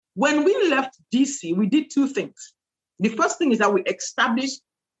When we left DC, we did two things. The first thing is that we established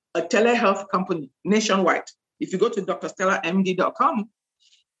a telehealth company nationwide. If you go to drstellamd.com,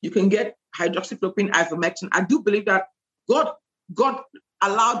 you can get hydroxychloroquine, ivermectin. I do believe that God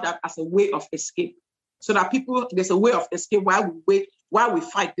allowed that as a way of escape, so that there's a way of escape while we wait, while we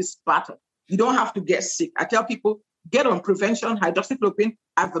fight this battle. You don't have to get sick. I tell people, get on prevention, hydroxychloroquine,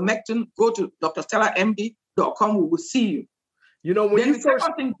 ivermectin, go to drstellamd.com. We will see you. You know, when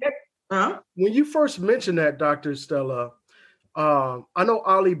you first mentioned that, Dr. Stella, I know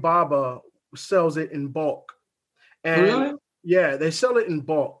Alibaba sells it in bulk. And really? Yeah, they sell it in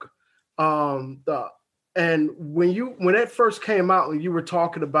bulk. And when that first came out and you were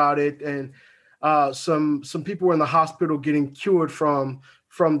talking about it, and some people were in the hospital getting cured from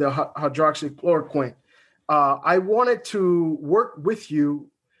the hydroxychloroquine, I wanted to work with you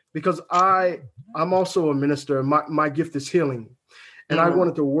because I'm also a minister. My gift is healing. And I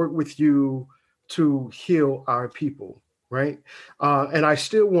wanted to work with you to heal our people, right? And I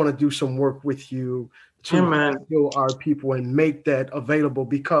still want to do some work with you to heal our people and make that available,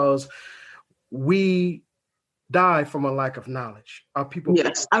 because we die from a lack of knowledge. Our people.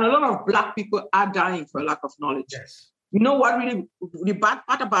 Yes, and a lot of Black people are dying for a lack of knowledge. Yes. You know what really the bad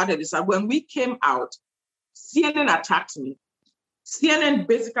part about it is that when we came out, CNN attacked me. CNN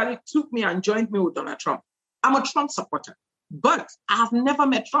basically took me and joined me with Donald Trump. I'm a Trump supporter, but I have never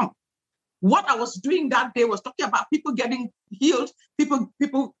met Trump. What I was doing that day was talking about people getting healed, people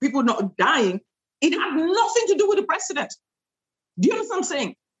not dying. It had nothing to do with the president. Do you understand what I'm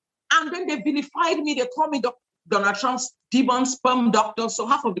saying? And then they vilified me. They called me Donald Trump's demon sperm doctor. So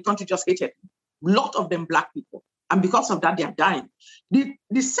half of the country just hated me. A lot of them Black people. And because of that, they are dying. The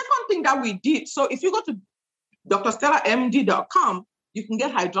second thing that we did, so if you go to drstellamd.com, you can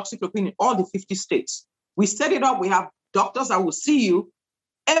get hydroxychloroquine in all the 50 states. We set it up. We have doctors that will see you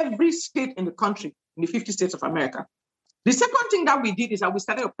every state in the country, in the 50 states of America. The second thing that we did is that we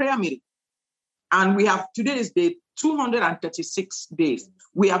started a prayer meeting. And we have, today is day 236 days.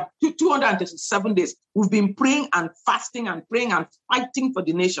 We have 237 days. We've been praying and fasting and praying and fighting for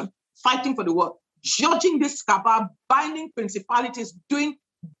the nation, fighting for the world, judging this cabal, binding principalities, doing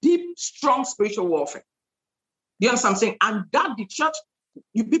deep, strong spiritual warfare. You understand what I'm saying? And that the church,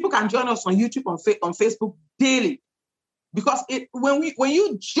 people can join us on YouTube, on Facebook daily. Because when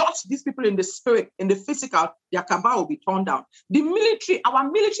you judge these people in the spirit, in the physical, their cabal will be torn down. The military,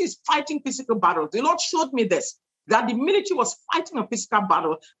 our military is fighting physical battles. The Lord showed me this, that the military was fighting a physical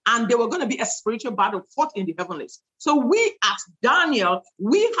battle, and there were going to be a spiritual battle fought in the heavenlies. So we, as Daniel,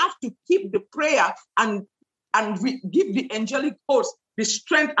 we have to keep the prayer and give the angelic host the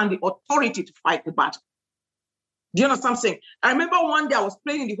strength and the authority to fight the battle. Do you understand what I'm saying? I remember one day I was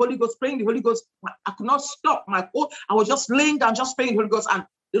praying in the Holy Ghost. I could not stop I was just laying down, just praying in the Holy Ghost. And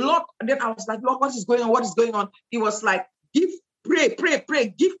the Lord, and then I was like, Lord, what is going on? What is going on? He was like, pray,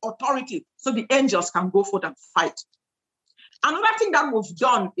 give authority so the angels can go forth and fight. Another thing that we've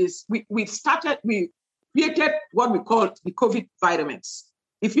done is we created what we call the COVID vitamins.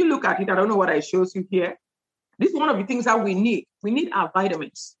 If you look at it, I don't know what I shows you here. This is one of the things that we need. We need our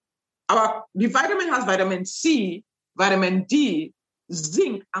vitamins. The vitamin has vitamin C, vitamin D,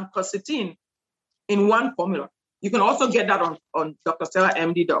 zinc, and quercetin in one formula. You can also get that on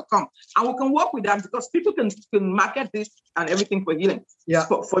drstellamd.com. And we can work with that because people can market this and everything for healing,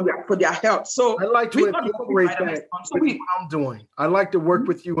 for their health. So I like to incorporate that with what I'm doing. I like to work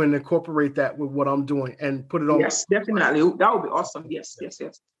with you and incorporate that with what I'm doing and put it on. Yes, definitely. That would be awesome. Yes.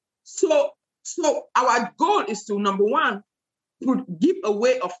 So our goal is to, number one, to give a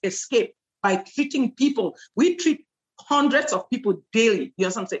way of escape by treating people. We treat hundreds of people daily. You know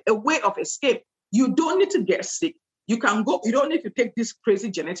what I'm saying? A way of escape. You don't need to get sick. You can go, you don't need to take this crazy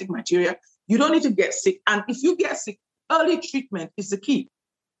genetic material. You don't need to get sick. And if you get sick, early treatment is the key.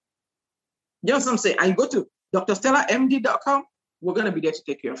 You know what I'm saying? And you go to drstellamd.com, we're going to be there to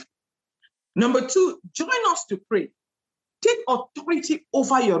take care of you. Number two, join us to pray. Take authority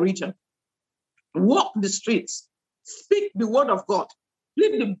over your region. Walk the streets. Speak the word of God.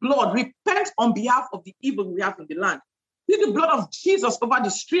 Plead the blood. Repent on behalf of the evil we have in the land. Plead the blood of Jesus over the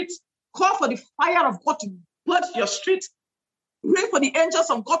streets. Call for the fire of God to purge your streets. Pray for the angels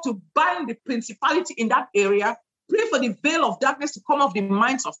of God to bind the principality in that area. Pray for the veil of darkness to come off the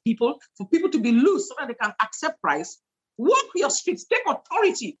minds of people, for people to be loose so that they can accept Christ. Walk your streets. Take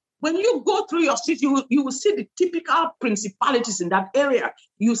authority. When you go through your streets, you will see the typical principalities in that area.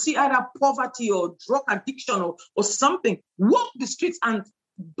 You see either poverty or drug addiction or something. Walk the streets and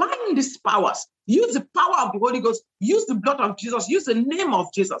bind these powers. Use the power of the Holy Ghost. Use the blood of Jesus. Use the name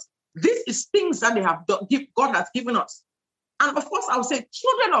of Jesus. This is things that they have done, God has given us. And of course, I would say,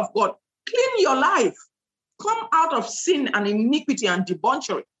 children of God, clean your life. Come out of sin and iniquity and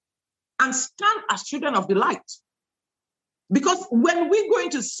debauchery and stand as children of the light. Because when we go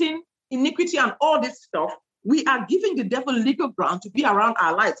into sin, iniquity, and all this stuff, we are giving the devil legal ground to be around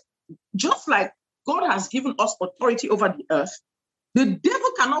our lives. Just like God has given us authority over the earth, the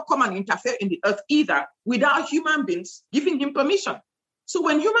devil cannot come and interfere in the earth either without human beings giving him permission. So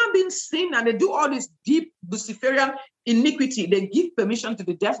when human beings sin and they do all this deep Luciferian iniquity, they give permission to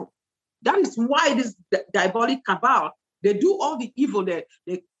the devil. That is why this diabolic cabal, they do all the evil.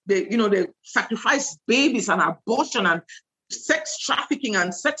 They sacrifice babies and abortion and sex trafficking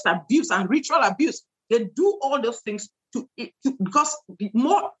and sex abuse and ritual abuse. They do all those things because the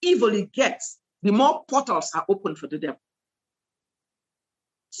more evil it gets, the more portals are open for the devil.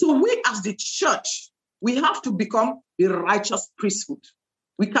 So we as the church, we have to become the righteous priesthood.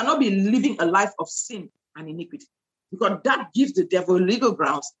 We cannot be living a life of sin and iniquity because that gives the devil legal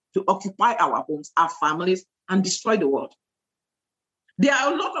grounds to occupy our homes, our families, and destroy the world. There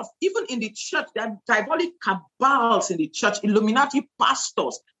are a lot of, even in the church, there are diabolic cabals in the church, Illuminati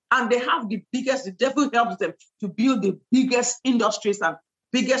pastors, and they have the devil helps them to build the biggest industries and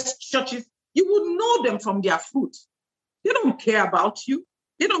biggest churches. You would know them from their fruit. They don't care about you.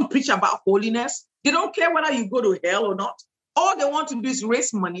 They don't preach about holiness. They don't care whether you go to hell or not. All they want to do is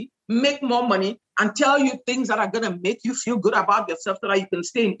raise money, make more money, and tell you things that are going to make you feel good about yourself so that you can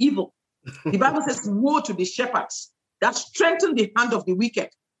stay in evil. The Bible says, woe to the shepherds that strengthen the hand of the wicked,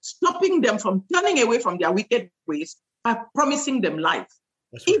 stopping them from turning away from their wicked ways by promising them life.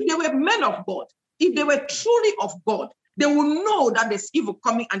 Right. If they were men of God, if they were truly of God, they will know that there's evil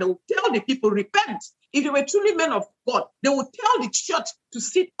coming and they will tell the people, repent. If they were truly men of God, they would tell the church to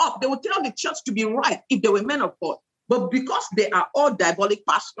sit up. They would tell the church to be right if they were men of God. But because they are all diabolic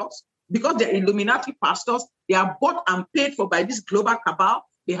pastors, because they're Illuminati pastors, they are bought and paid for by this global cabal.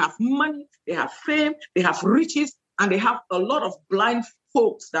 They have money, they have fame, they have riches, and they have a lot of blind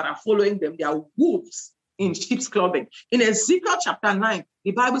folks that are following them. They are wolves in sheep's clothing. In Ezekiel chapter 9,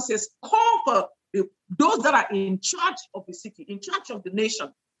 the Bible says, call for those that are in charge of the city, in charge of the nation.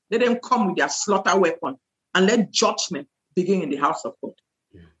 Let them come with their slaughter weapon and let judgment begin in the house of God.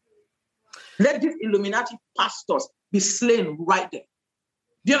 Yeah. Let these Illuminati pastors be slain right there.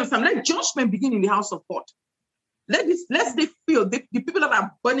 Do you understand? Let judgment begin in the house of God. Let they feel the people that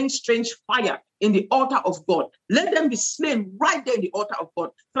are burning strange fire in the altar of God. Let them be slain right there in the altar of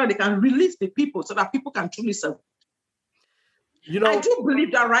God so that they can release the people, so that people can truly serve. I do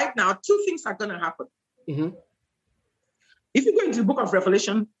believe that right now, two things are going to happen. Mm-hmm. If you go into the book of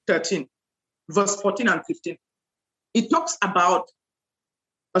Revelation 13, verse 14 and 15, it talks about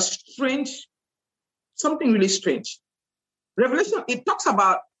something really strange. Revelation, it talks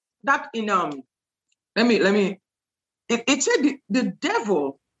about that in, it said the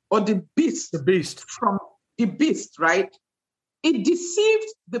devil or the beast, from the beast, right? It deceived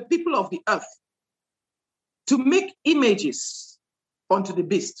the people of the earth to make images unto the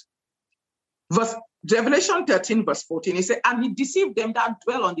beast. Revelation 13, verse 14, it said, and he deceived them that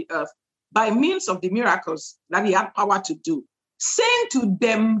dwell on the earth by means of the miracles that he had power to do, saying to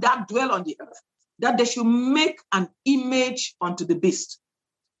them that dwell on the earth that they should make an image unto the beast,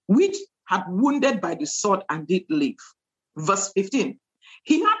 which had wounded by the sword and did live. Verse 15,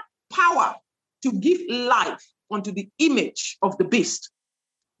 he had power to give life unto the image of the beast,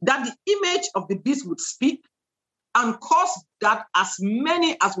 that the image of the beast would speak and cause that as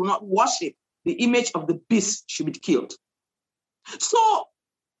many as will not worship the image of the beast should be killed. So,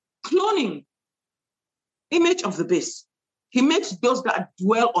 cloning, image of the beast, he makes those that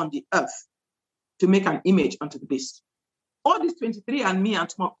dwell on the earth to make an image unto the beast. All this 23andMe and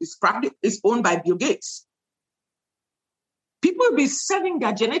Tomorrow is owned by Bill Gates. People will be selling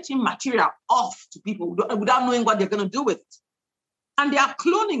their genetic material off to people without knowing what they're going to do with it. And they are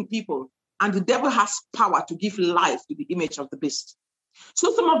cloning people, and the devil has power to give life to the image of the beast.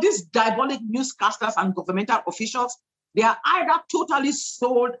 So some of these diabolic newscasters and governmental officials, they are either totally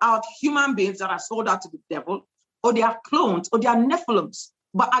sold out human beings that are sold out to the devil, or they are clones, or they are Nephilims.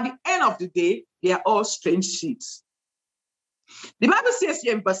 But at the end of the day, they are all strange seeds. The Bible says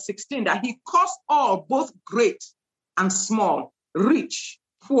here in verse 16 that he caused all, both great and small, rich,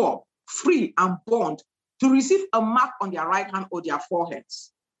 poor, free and bond, to receive a mark on their right hand or their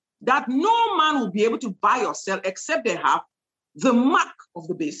foreheads, that no man will be able to buy or sell except they have the mark of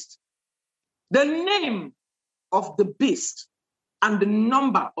the beast, the name of the beast, and the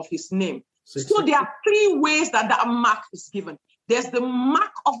number of his name. So there are three ways that mark is given. There's the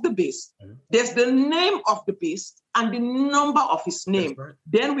mark of the beast, there's the name of the beast, and the number of his name. Right.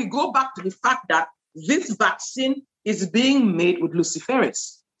 Then we go back to the fact that this vaccine is being made with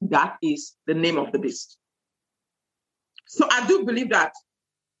luciferase. That is the name of the beast. So I do believe that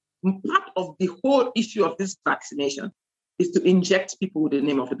part of the whole issue of this vaccination is to inject people with the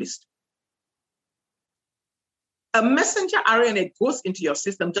name of the beast. A messenger RNA goes into your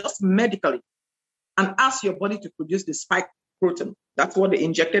system just medically and asks your body to produce the spike protein. That's what they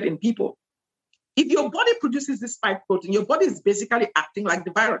injected in people. If your body produces this spike protein, your body is basically acting like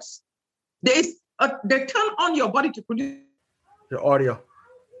the virus. They turn on your body to produce your audio.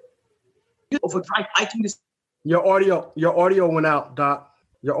 Overdrive fighting this. Your audio went out, Doc.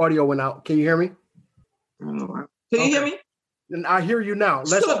 Your audio went out. Can you hear me? Can you hear me? And I hear you now.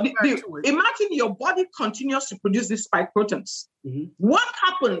 Imagine your body continues to produce these spike proteins. Mm-hmm. What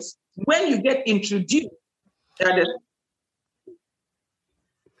happens when you get introduced? Can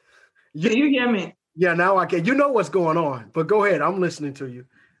you hear me? Yeah, now I can. You know what's going on, but go ahead. I'm listening to you.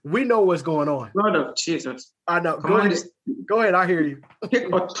 We know what's going on. Lord of Jesus. I know. Go ahead. I hear you. Take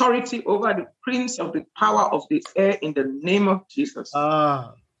authority over the prince of the power of the air in the name of Jesus.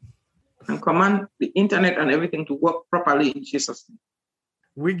 And command the internet and everything to work properly in Jesus' name.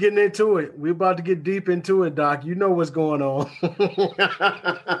 We're getting into it. We're about to get deep into it, Doc. You know what's going on.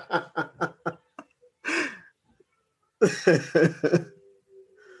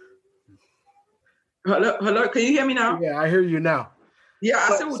 Hello. Can you hear me now? Yeah, I hear you now. Yeah.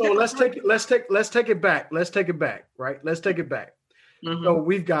 So let's take it back. Let's take it back. Right. Let's take it back. Mm-hmm. So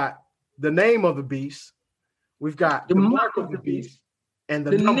we've got the name of the beast. We've got the mark of the beast. And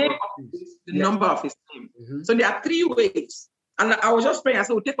the number number of his name. Mm-hmm. So there are three ways. And I was just praying, I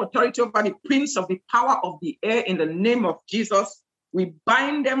said, we'll take authority over the prince of the power of the air in the name of Jesus. We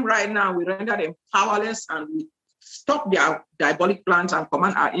bind them right now. We render them powerless and we stop their diabolic plans and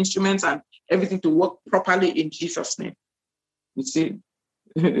command our instruments and everything to work properly in Jesus' name. You see,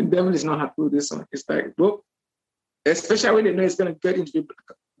 the devil is not happy with this one. It's like, look, especially when they know it's going to get into the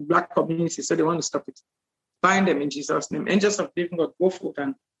black community, so they want to stop it. Bind them in Jesus' name. Angels of living God, go forth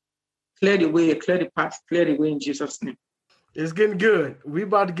and clear the way, clear the path, clear the way in Jesus' name. It's getting good. We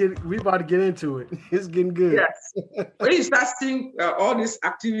about to get into it. It's getting good. Yes. When you start seeing all this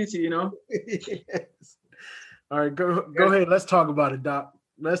activity, Yes. All right, go ahead. Let's talk about it, Doc.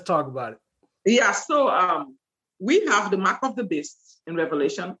 Let's talk about it. Yeah. So we have the mark of the beast in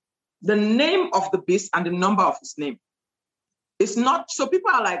Revelation, the name of the beast and the number of his name. It's not so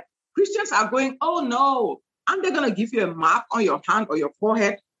people are like, Christians are going, oh no, aren't they going to give you a mark on your hand or your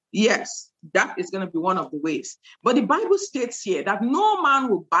forehead? Yes, that is going to be one of the ways. But the Bible states here that no man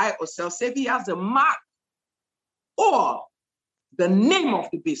will buy or sell save he has a mark or the name of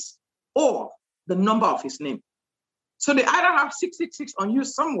the beast or the number of his name. So they either have 666 on you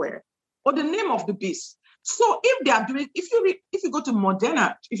somewhere or the name of the beast. So if they are doing, if you go to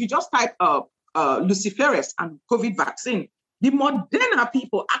Moderna, if you just type luciferase and COVID vaccine, the Moderna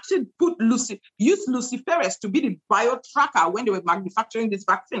people actually use luciferase to be the biotracker when they were manufacturing this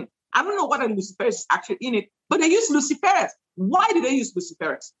vaccine. I don't know what a luciferase is actually in it, but they use luciferase. Why do they use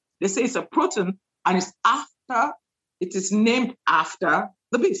luciferase? They say it's a protein and it is named after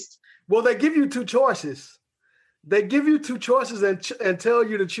the beast. Well, they give you two choices. They give you two choices and tell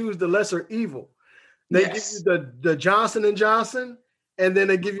you to choose the lesser evil. They give you the Johnson & Johnson, and then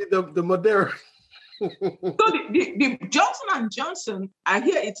they give you the Moderna. So the Johnson & Johnson, I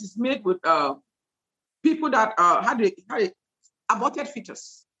hear it is made with people that had aborted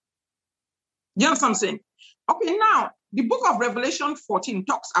fetus. You know what I'm saying? Okay, now, the book of Revelation 14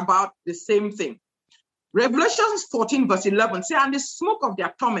 talks about the same thing. Revelation 14 verse 11 say, and the smoke of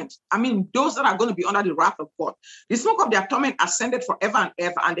their torment, I mean, those that are going to be under the wrath of God, the smoke of their torment ascended forever and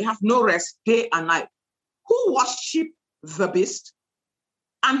ever, and they have no rest day and night. Who worship the beast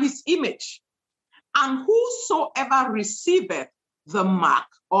and his image? And whosoever receiveth the mark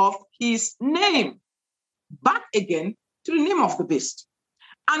of his name. Back again to the name of the beast.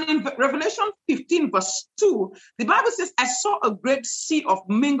 And in Revelation 15 verse 2, the Bible says, I saw a great sea of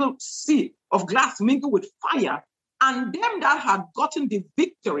glass mingled with fire, and them that had gotten the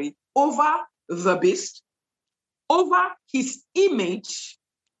victory over the beast, over his image,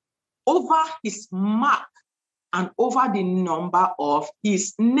 over his mark, and over the number of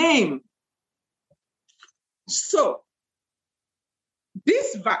his name. So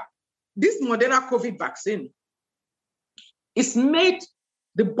this Moderna COVID vaccine is made,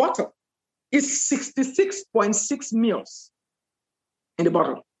 the bottle is 66.6 mils in the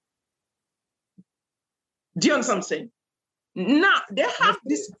bottle. Do you understand what I'm saying? Now, they have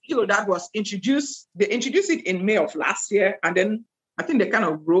this pill that was introduced. They introduced it in May of last year, and then I think they kind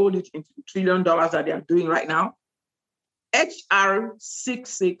of rolled it into the $1 trillion that they are doing right now. HR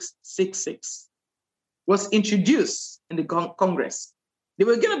 6666. was introduced in the Congress, they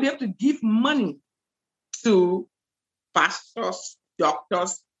were going to be able to give money to pastors,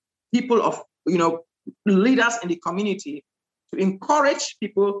 doctors, people of, leaders in the community to encourage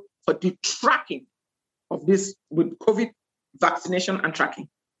people for the tracking of this with COVID vaccination and tracking.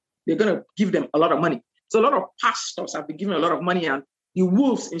 They're going to give them a lot of money. So a lot of pastors have been given a lot of money, and the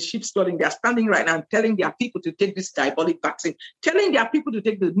wolves in sheep's clothing, they're standing right now and telling their people to take this diabolic vaccine, telling their people to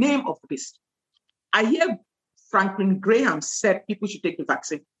take the name of the beast. I hear Franklin Graham said people should take the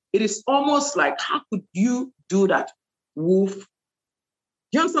vaccine. It is almost like, how could you do that, wolf?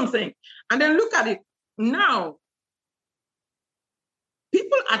 You know what I'm saying? And then look at it now.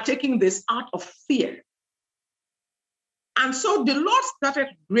 People are taking this out of fear. And so the Lord started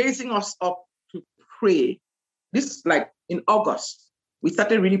raising us up to pray. This, like in August, we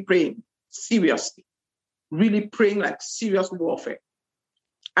started really praying seriously, really praying like serious warfare.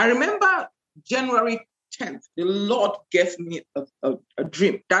 I remember January 10th, the Lord gave me a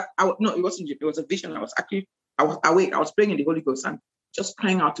dream. It wasn't a dream, it was a vision. I was awake, I was praying in the Holy Ghost and just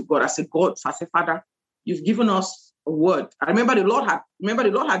crying out to God. I said, Father, you've given us a word. I remember the Lord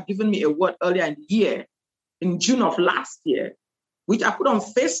had given me a word earlier in the year, in June of last year, which I put on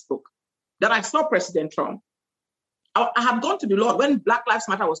Facebook, that I saw President Trump. I had gone to the Lord when Black Lives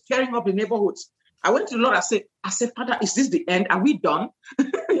Matter was tearing up the neighborhoods. I went to the Lord. I said, Father, is this the end? Are we done?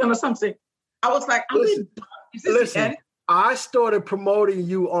 You understand what I'm saying? I was like, we done? Is this the end? I started promoting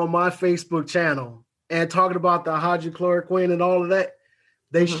you on my Facebook channel and talking about the hydrochloroquine and all of that.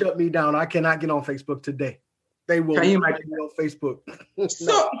 They shut me down. I cannot get on Facebook today. They will Can you imagine me on Facebook.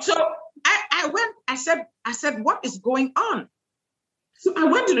 So I went, I said, what is going on? So I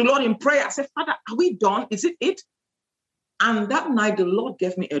went to the Lord in prayer. I said, Father, are we done? Is it? And that night, the Lord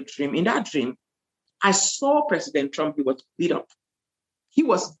gave me a dream. In that dream, I saw President Trump. He was beat up. He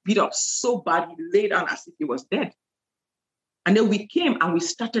was beat up so bad, he lay down as if he was dead. And then we came and we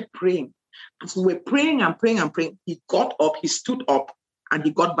started praying. As we were praying and praying and praying, he got up, he stood up, and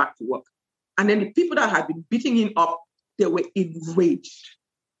he got back to work. And then the people that had been beating him up, they were enraged.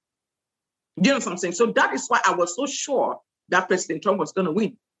 You know what I'm saying? So that is why I was so sure that President Trump was going to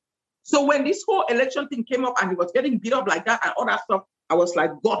win. So when this whole election thing came up and he was getting beat up like that and all that stuff, I was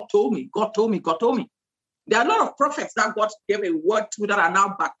like, God told me. There are a lot of prophets that God gave a word to that are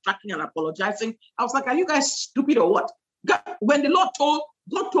now backtracking and apologizing. I was like, are you guys stupid or what? God, when the Lord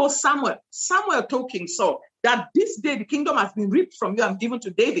God told Samuel told King Saul that this day the kingdom has been ripped from you and given to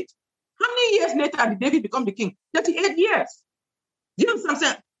David. How many years later did David become the king? 38 years. Do you know what I'm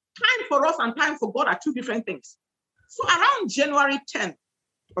saying? Time for us and time for God are two different things. So around January 10th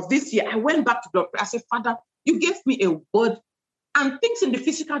of this year, I went back to God. I said, Father, you gave me a word and things in the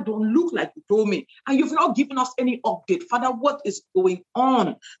physical don't look like you told me. And you've not given us any update. Father, what is going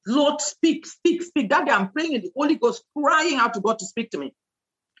on? Lord, speak. That day I'm praying in the Holy Ghost, crying out to God to speak to me.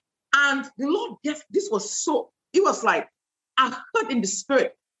 And the Lord, yes, this was so, it was like, I heard in the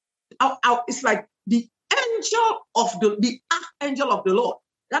spirit, it's like the archangel of the Lord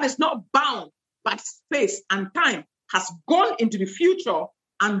that is not bound by space and time has gone into the future,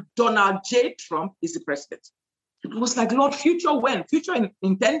 and Donald J. Trump is the president. It was like, Lord, future when? Future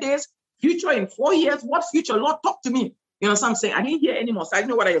in 10 days? Future in 4 years? What future? Lord, talk to me. You know what I'm saying? I didn't hear anymore, so I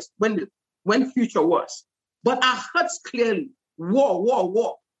didn't know what when future was. But I heard clearly,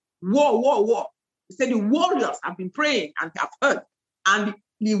 war. He said the warriors have been praying and have heard, and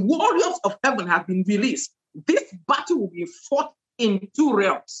the warriors of heaven have been released. This battle will be fought in two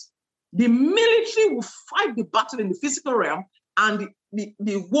realms. The military will fight the battle in the physical realm, and the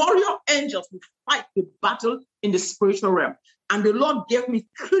warrior angels will fight the battle in the spiritual realm. And the Lord gave me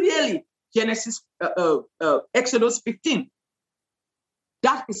clearly Exodus 15.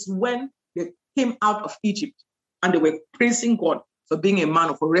 That is when they came out of Egypt and they were praising God for being a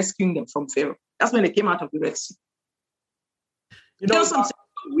man, for rescuing them from Pharaoh. That's when they came out of the Red Sea. You know what I'm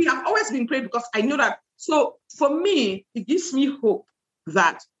saying? We have always been praying because I know that. So for me, it gives me hope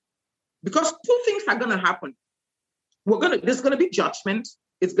that because two things are going to happen. There's going to be judgment.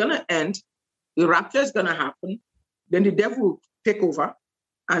 It's going to end. The rapture is going to happen. Then the devil will take over.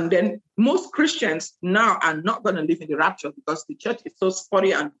 And then most Christians now are not going to live in the rapture because the church is so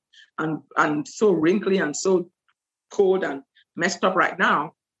spotty and so wrinkly and so cold and messed up right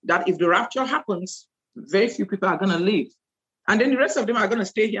now that if the rapture happens, very few people are going to live. And then the rest of them are going to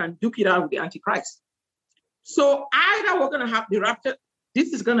stay here and duke it out with the Antichrist. So either we're going to have the rapture,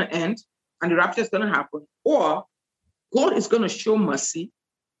 this is going to end, and the rapture is going to happen, or God is going to show mercy,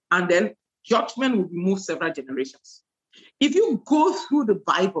 and then judgment will be moved several generations. If you go through the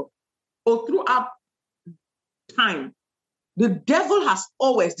Bible or throughout time, The devil has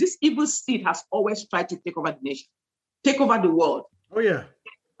always, this evil seed has always tried to take over the nation, take over the world. Oh, yeah.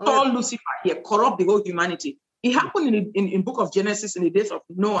 Call Lucifer here, corrupt the whole humanity. It happened in book of Genesis in the days of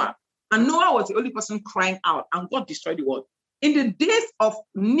Noah. And Noah was the only person crying out, and God destroyed the world. In the days of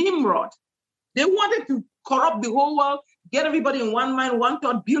Nimrod, they wanted to corrupt the whole world, get everybody in one mind, one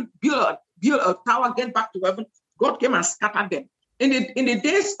thought, build a tower, get back to heaven. God came and scattered them. In the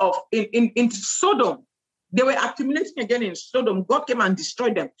days of in Sodom, they were accumulating again in Sodom. God came and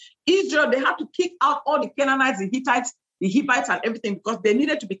destroyed them. Israel, they had to kick out all the Canaanites, the Hittites, the Hivites, and everything, because they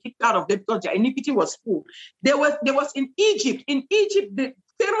needed to be kicked out of them because their iniquity was full. There was in Egypt. In Egypt, the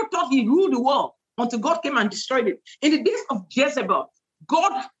Pharaoh thought he ruled the world until God came and destroyed it. In the days of Jezebel,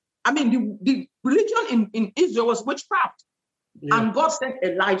 the religion in Israel was witchcraft. Yeah. And God sent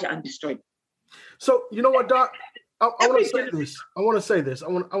Elijah and destroyed it. So, you know what, Doc? I want to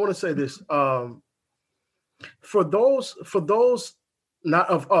say this. For those, not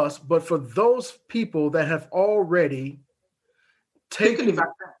of us, but for those people that have already taken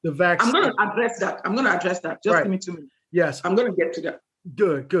the vaccine. I'm going to address that. Just give me 2 minutes. Yes. I'm going to get to that.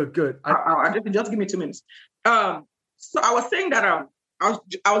 Good. Just give me 2 minutes. So I was saying that I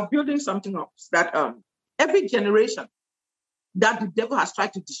was building something up that every generation that the devil has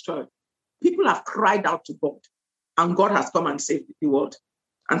tried to destroy, people have cried out to God, and God has come and saved the world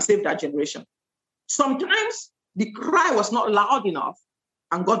and saved that generation. Sometimes the cry was not loud enough,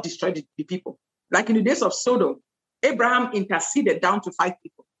 and God destroyed the people. Like in the days of Sodom, Abraham interceded down to 5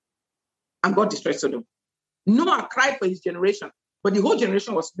 people, and God destroyed Sodom. Noah cried for his generation, but the whole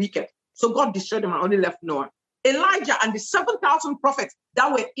generation was wicked. So God destroyed them and only left Noah. Elijah and the 7,000 prophets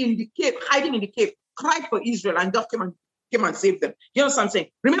that were in the cave, hiding in the cave, cried for Israel, and God came and saved them. You know what I'm saying?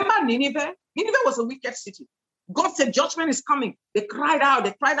 Remember Nineveh? Nineveh was a wicked city. God said judgment is coming. They cried out,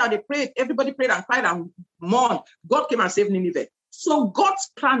 they prayed. Everybody prayed and cried and mourned. God came and saved Nineveh. So God's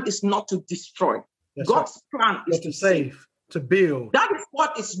plan is not to destroy. That's God's plan is to save, to build. That is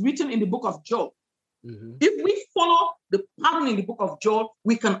what is written in the book of Job. Mm-hmm. If we follow the pattern in the book of Job,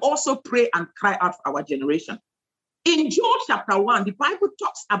 we can also pray and cry out for our generation. In Job chapter 1, the Bible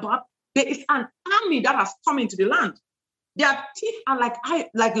talks about there is an army that has come into the land. Their teeth are like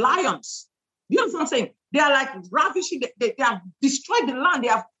lions. You know what I'm saying? They are like ravishing. They have destroyed the land. They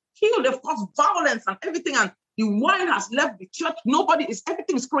have killed. They've caused violence and everything. And the wine has left the church.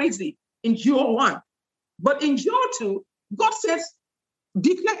 Everything is crazy in Job 1. But in Job 2, God says,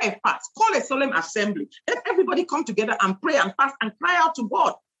 declare a fast, call a solemn assembly. Let everybody come together and pray and fast and cry out to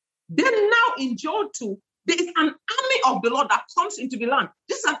God. Then now in Job 2, there is an army of the Lord that comes into the land.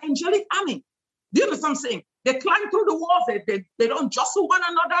 This is an angelic army. Do you understand what I'm saying? They climb through the walls. They don't jostle one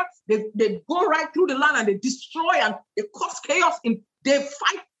another. They go right through the land and they destroy and they cause chaos. They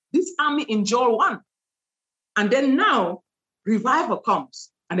fight this army in Joel 1. And then now revival comes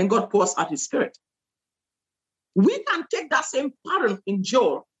and then God pours out his spirit. We can take that same pattern in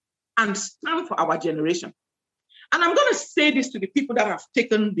Joel and stand for our generation. And I'm going to say this to the people that have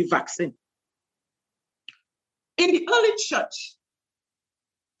taken the vaccine. In the early church,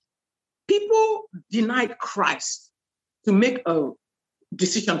 people denied Christ to make a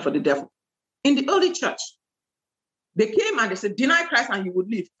decision for the devil. In the early church, they came and they said, deny Christ and you would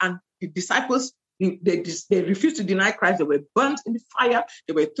live. And the disciples, they refused to deny Christ. They were burnt in the fire.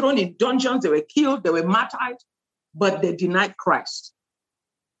 They were thrown in dungeons. They were killed. They were martyred. But they denied Christ.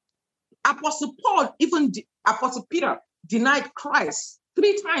 Apostle Peter denied Christ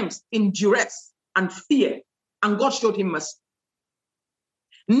 3 times in duress and fear, and God showed him mercy.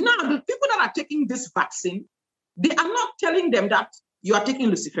 Now, the people that are taking this vaccine, they are not telling them that you are taking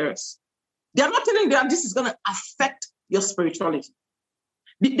luciferase. They are not telling them that this is going to affect your spirituality.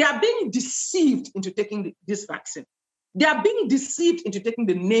 They are being deceived into taking this vaccine. They are being deceived into taking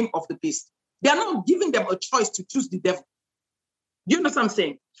the name of the beast. They are not giving them a choice to choose the devil. Do you understand what I'm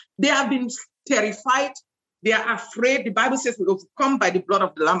saying? They have been terrified. They are afraid. The Bible says we overcome by the blood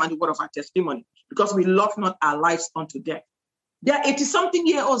of the Lamb and the word of our testimony because we love not our lives unto death. There are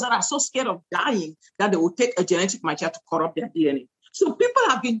 80-something-year-olds that are so scared of dying that they will take a genetic material to corrupt their DNA. So people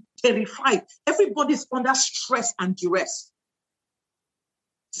have been terrified. Everybody's under stress and duress.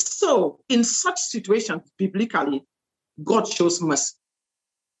 So in such situations, biblically, God shows mercy.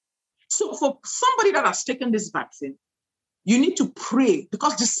 So for somebody that has taken this vaccine, you need to pray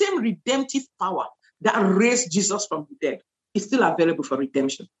because the same redemptive power that raised Jesus from the dead is still available for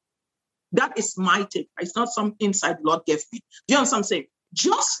redemption. That is my take. It's not some insight the Lord gave me. Do you understand what I'm saying?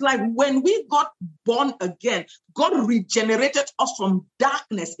 Just like when we got born again, God regenerated us from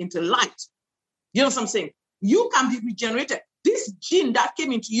darkness into light. You know what I'm saying? You can be regenerated. This gene that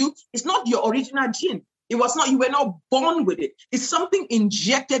came into you is not your original gene. It was not, you were not born with it. It's something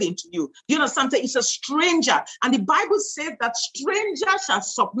injected into you. You understand? It's a stranger. And the Bible says that strangers shall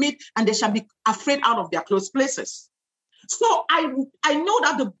submit and they shall be afraid out of their close places. So I know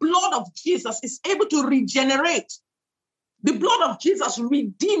that the blood of Jesus is able to regenerate. The blood of Jesus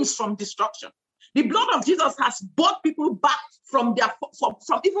redeems from destruction. The blood of Jesus has brought people back from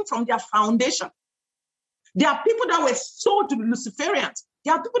even from their foundation. There are people that were sold to the Luciferians.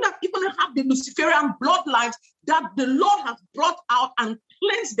 There are people that even have the Luciferian bloodlines that the Lord has brought out and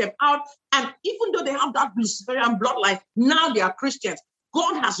cleansed them out. And even though they have that Luciferian bloodline, now they are Christians.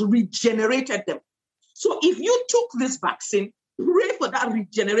 God has regenerated them. So if you took this vaccine, pray for that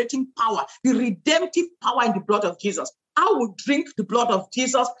regenerating power, the redemptive power in the blood of Jesus. I will drink the blood of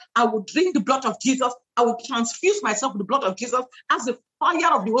Jesus. I will drink the blood of Jesus. I will transfuse myself with the blood of Jesus as the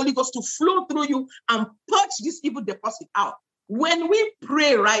fire of the Holy Ghost to flow through you and purge this evil deposit out. When we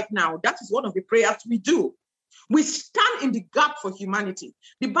pray right now, that is one of the prayers we do. We stand in the gap for humanity.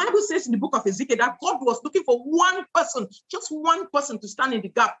 The Bible says in the book of Ezekiel that God was looking for one person, just one person to stand in the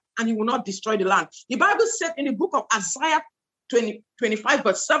gap, and he will not destroy the land. The Bible said in the book of Isaiah 25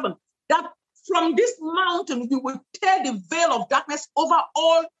 verse 7 that from this mountain we will tear the veil of darkness over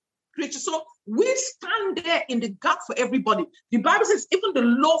all creatures. So we stand there in the gap for everybody. The Bible says even the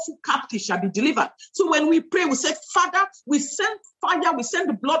lawful captive shall be delivered. So when we pray, we say, Father, we send fire, we send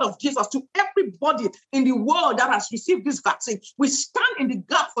the blood of Jesus to everybody in the world that has received this vaccine. We stand in the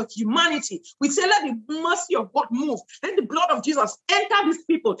gap for humanity. We say, let the mercy of God move. Let the blood of Jesus enter these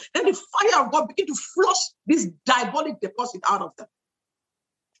people. Let the fire of God begin to flush this diabolic deposit out of them.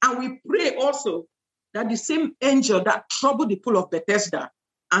 And we pray also that the same angel that troubled the pool of Bethesda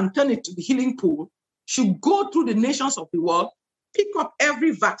and turned it to the healing pool should go through the nations of the world, pick up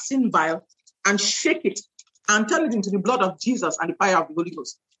every vaccine vial and shake it and turn it into the blood of Jesus and the fire of the Holy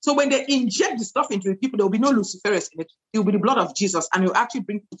Ghost. So when they inject the stuff into the people, there will be no Luciferians in it. It will be the blood of Jesus and it will actually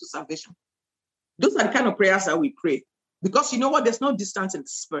bring people to salvation. Those are the kind of prayers that we pray. Because you know what? There's no distance in the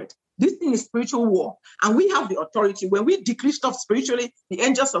spirit. This thing is spiritual war. And we have the authority. When we decree stuff spiritually, the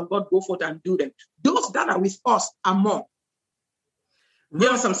angels of God go forth and do them. Those that are with us are more. You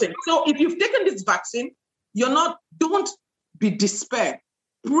know what I'm saying? So if you've taken this vaccine, don't be despair.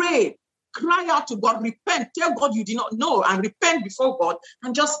 Pray, cry out to God, repent, tell God you did not know and repent before God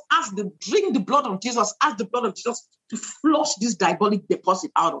and just drink the blood of Jesus, ask the blood of Jesus to flush this diabolic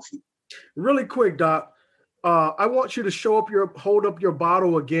deposit out of you. Really quick, Doc. I want you to hold up your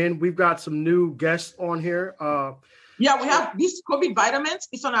bottle again. We've got some new guests on here. We have these COVID vitamins.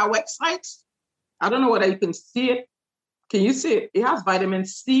 It's on our website. I don't know whether you can see it. Can you see it? It has vitamin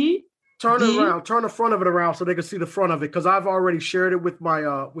C. Turn it around. Turn the front of it around so they can see the front of it. Because I've already shared it with my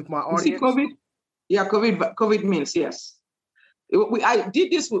audience. You see COVID? Yeah, COVID means yes. I did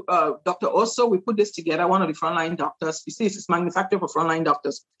this with Dr. Oso. We put this together, one of the frontline doctors. You see, it's manufactured for frontline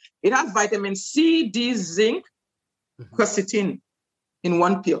doctors. It has vitamin C, D, zinc, quercetin in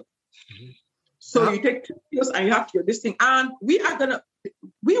one pill. Mm-hmm. So you take 2 pills and you have this thing. And we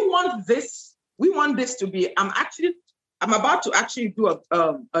want this to be, I'm about to actually do a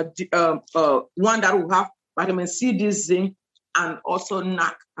one that will have vitamin C, D, zinc, and also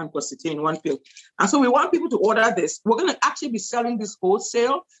NAC and quercetin in one pill. And so we want people to order this. We're going to actually be selling this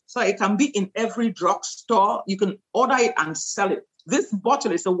wholesale, so it can be in every drugstore. You can order it and sell it. This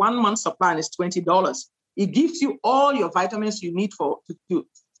bottle is a 1 month supply and it's $20. It gives you all your vitamins you need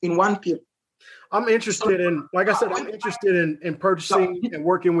in one pill. I'm interested in purchasing and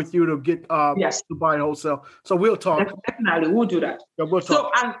working with you to get to buy it wholesale. So we'll talk. Definitely, we'll do that. Yeah, we'll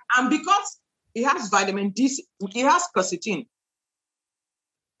talk. So and because it has vitamin D, it has quercetin.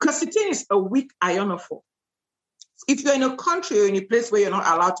 Quercetin is a weak ionophore. If you're in a country or in a place where you're not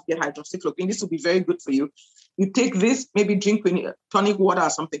allowed to get hydroxychloroquine, this will be very good for you. You take this, maybe drink tonic water or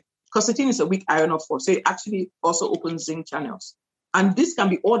something. Quercetin is a weak ionophore, so it actually also opens zinc channels. And this can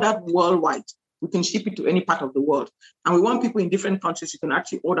be ordered worldwide. We can ship it to any part of the world. And we want people in different countries, you can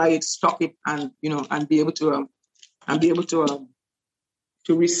actually order it, stock it, and be able to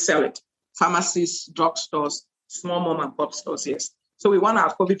resell it. Pharmacies, drugstores, small mom and pop stores, yes. So we want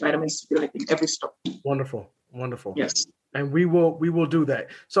our COVID vitamins to be like in every store. Wonderful. Yes. And we will do that.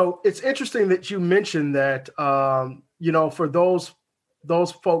 So it's interesting that you mentioned that, for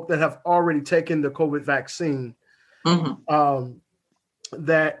those folk that have already taken the COVID vaccine, mm-hmm.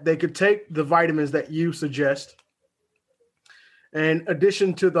 That they could take the vitamins that you suggest. In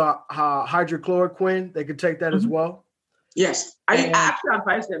addition to the hydrochloroquine, they could take that mm-hmm. as well. Yes. I actually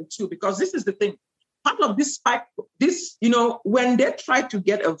advise them too, because this is the thing. Part of this spike, when they tried to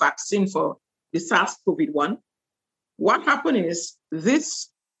get a vaccine for the SARS-CoV-1, what happened is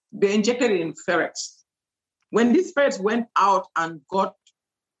they injected it in ferrets. When these ferrets went out and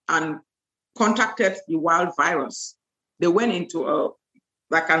contacted the wild virus, they went into a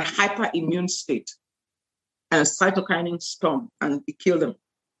hyperimmune state and a cytokine storm, and it killed them.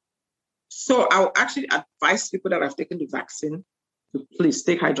 So I'll actually advise people that have taken the vaccine to please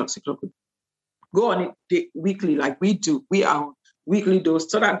take hydroxychloroquine. Go on it weekly, like we do. We are weekly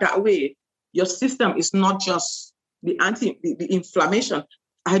dose, so that way your system is not just the inflammation.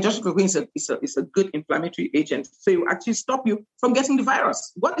 Hydroxychloroquine is a good inflammatory agent, so it will actually stop you from getting the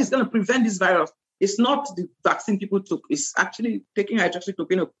virus. What is going to prevent this virus? It's not the vaccine people took. It's actually taking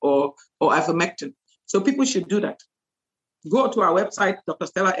hydroxychloroquine or ivermectin. So people should do that. Go to our website,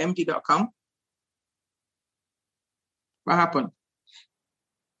 drstellamd.com. What happened?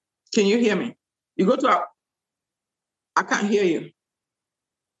 Can you hear me? You go to I can't hear you.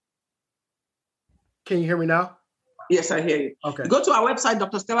 Can you hear me now? Yes, I hear you. Okay. Go to our website,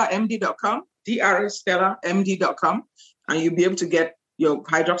 drstellamd.com, drstellamd.com, and you'll be able to get your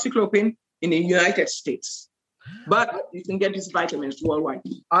hydroxychloroquine in the United States. But you can get these vitamins worldwide.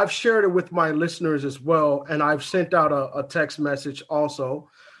 I've shared it with my listeners as well, and I've sent out a text message also.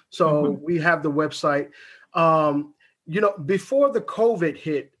 So we have the website. Before the COVID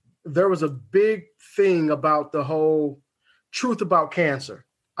hit, there was a big thing about the whole truth about cancer.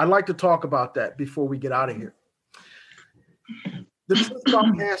 I'd like to talk about that before we get out of here. The truth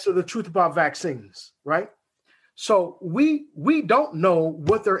about cancer, the truth about vaccines, right? So we don't know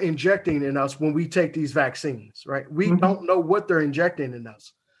what they're injecting in us when we take these vaccines, right? We don't know what they're injecting in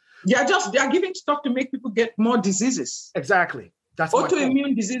us. They are giving stuff to make people get more diseases. Exactly. That's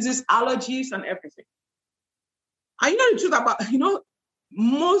autoimmune diseases, allergies, and everything. And the truth about,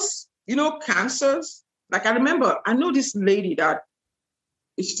 most, cancers, like I know this lady that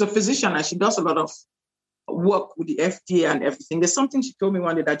she's a physician and she does a lot of work with the FDA and everything. There's something she told me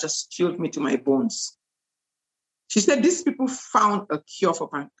one day that just chilled me to my bones. She said these people found a cure for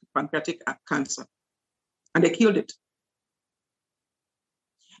pancreatic cancer and they killed it.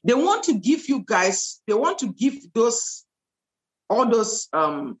 They want to give you guys, they want to give all those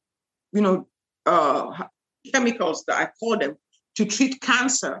chemicals that I call them to treat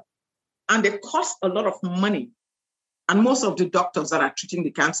cancer, and they cost a lot of money. And most of the doctors that are treating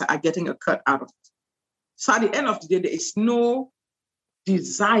the cancer are getting a cut out of it. So at the end of the day, there is no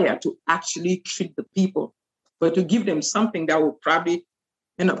desire to actually treat the people, but to give them something that will probably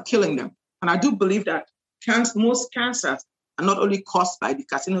end up killing them. And I do believe that most cancers are not only caused by the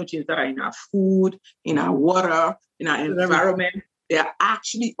carcinogens that are in our food, in our water, in our environment, they are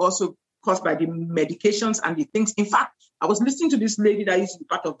actually also caused by the medications and the things. In fact, I was listening to this lady that used to be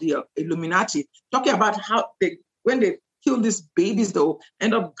part of the Illuminati, talking about how when they kill these babies, they'll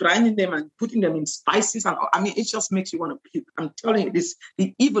end up grinding them and putting them in spices. And it just makes you want to puke. I'm telling you this,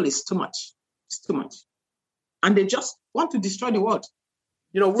 the evil is too much. It's too much. And they just want to destroy the world.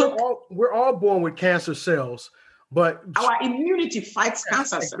 We're all born with cancer cells, but our immunity fights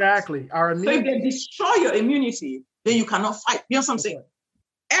cancer cells. Exactly. Our immunity. So if they destroy your immunity, then you cannot fight. You know what I'm saying?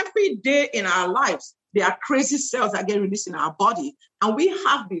 Every day in our lives, there are crazy cells that get released in our body, and we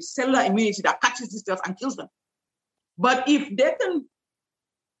have the cellular immunity that catches these cells and kills them. But if they can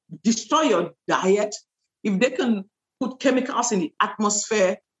destroy your diet, if they can put chemicals in the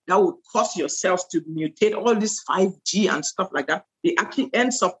atmosphere that would cause your cells to mutate, all this 5G and stuff like that, it actually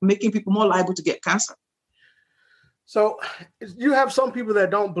ends up making people more liable to get cancer. So you have some people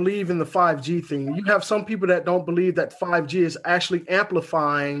that don't believe in the 5G thing. You have some people that don't believe that 5G is actually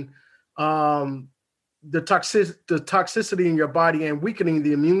amplifying the toxicity in your body and weakening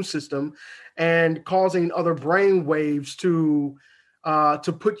the immune system and causing other brain waves to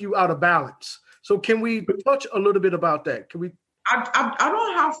put you out of balance. So can we touch a little bit about that? Can we? I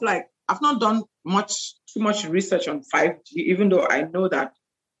don't have I've not done too much research on 5G, even though I know that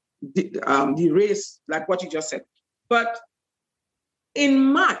the race, like what you just said. But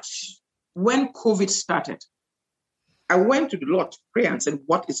in March, when COVID started, I went to the Lord to pray and said,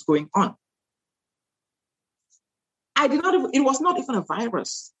 what is going on? It was not even a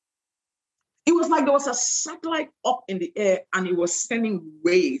virus. It was like there was a satellite up in the air and it was sending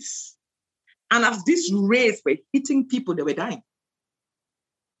rays. And as these rays were hitting people, they were dying.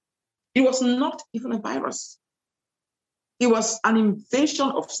 It was not even a virus. It was an invasion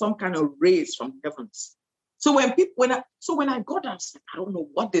of some kind of rays from heavens. So when I got that, I said, I don't know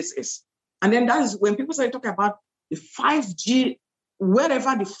what this is. And then that is when people started talking about the 5G,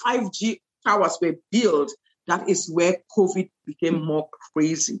 wherever the 5G towers were built, that is where COVID became more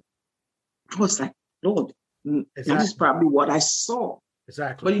crazy. I was like, Lord, That is probably what I saw.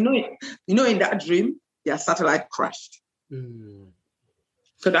 Exactly. But in that dream, their satellite crashed.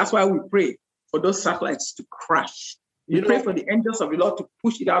 So that's why we pray. for those satellites to crash. We pray for the angels of the Lord to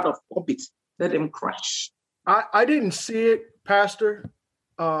push it out of orbit, let them crash. I didn't see it, Pastor.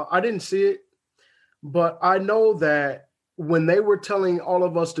 I didn't see it, but I know that when they were telling all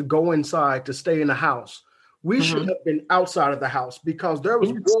of us to go inside, to stay in the house, we should have been outside of the house, because there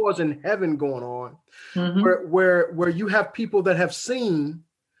was wars in heaven going on, where you have people that have seen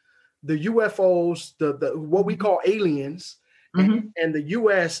the UFOs, the what we call aliens, and the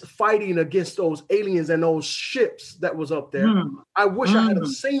U.S. fighting against those aliens and those ships that was up there. I wish I had have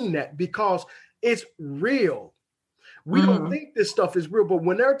seen that, because it's real. We don't think this stuff is real, but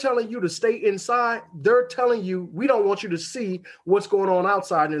when they're telling you to stay inside, they're telling you, we don't want you to see what's going on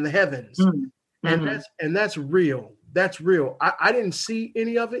outside in the heavens. And that's real. That's real. I didn't see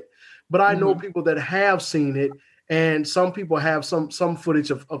any of it, but I know people that have seen it, and some people have some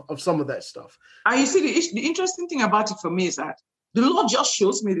footage of some of that stuff. And you see, the interesting thing about it for me is that the Lord just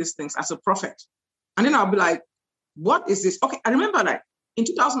shows me these things as a prophet. And then I'll be like, what is this? Okay, I remember like in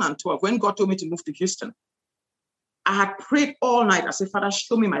 2012, when God told me to move to Houston, I had prayed all night. I said, Father,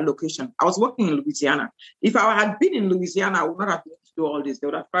 show me my location. I was working in Louisiana. If I had been in Louisiana, I would not have been able to do all this. They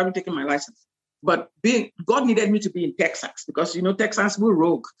would have probably taken my license. But God needed me to be in Texas, because, Texans were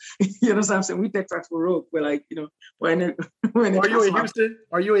rogue. You know what I'm saying? We Texans were rogue. We're like, when Are you in Houston?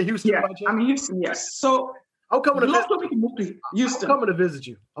 Are you in Houston? Yeah, I'm in Houston, yes. So I'm coming the Lord told me to move to Houston. I'm coming to visit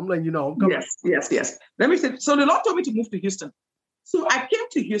you. I'm letting you know. I'm coming. Yes. Let me say, so the Lord told me to move to Houston. So I came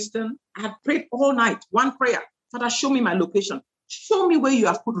to Houston. I had prayed all night, one prayer. Father, show me my location. Show me where you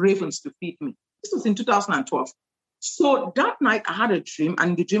have put ravens to feed me. This was in 2012. So that night I had a dream,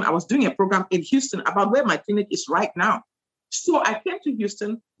 and in the dream I was doing a program in Houston about where my clinic is right now. So I came to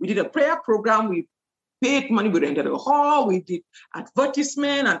Houston. We did a prayer program. We paid money. We rented a hall. We did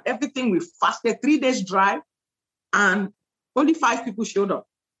advertisement and everything. We fasted 3 days drive, and only 5 people showed up.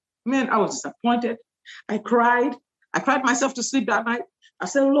 Man, I was disappointed. I cried myself to sleep that night. I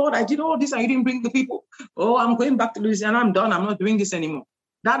said, Lord, I did all this and you didn't bring the people. Oh, I'm going back to Louisiana. I'm done. I'm not doing this anymore.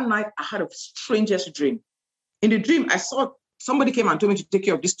 That night, I had a strangest dream. In the dream, I saw somebody came and told me to take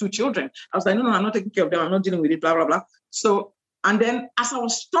care of these 2 children. I was like, no, I'm not taking care of them. I'm not dealing with it, blah, blah, blah. So, and then as I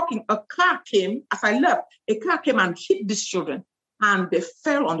was talking, a car came. As I left, a car came and hit these children, and they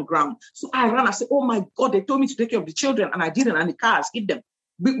fell on the ground. So I ran. I said, oh my God, they told me to take care of the children, and I didn't, and the cars hit them,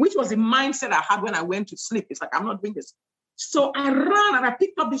 which was the mindset I had when I went to sleep. It's like, I'm not doing this. So I ran and I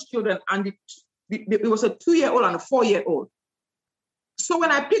picked up these children, and it was a 2-year-old and a 4-year-old. So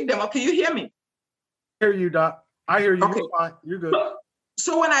when I picked them up, can you hear me? I hear you, Doc. I hear you. Okay. You're fine. You're good.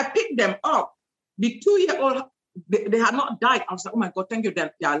 So when I picked them up, the 2-year-old, they had not died. I was like, oh my God, thank you,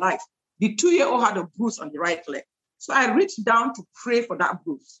 they're alive. The 2-year-old had a bruise on the right leg. So I reached down to pray for that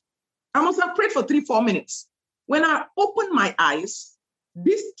bruise. I must have prayed for 3-4 minutes. When I opened my eyes,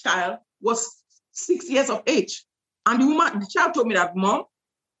 this child was 6 years of age. And the child told me that, Mom,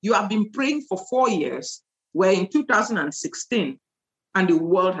 you have been praying for 4 years. We're in 2016, and the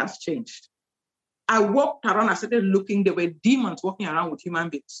world has changed. I walked around, I started looking, there were demons walking around with human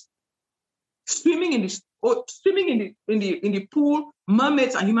beings. Swimming in the pool,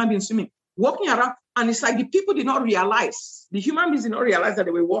 mermaids and human beings swimming, walking around. And it's like the people did not realize, the human beings did not realize that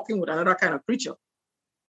they were walking with another kind of creature.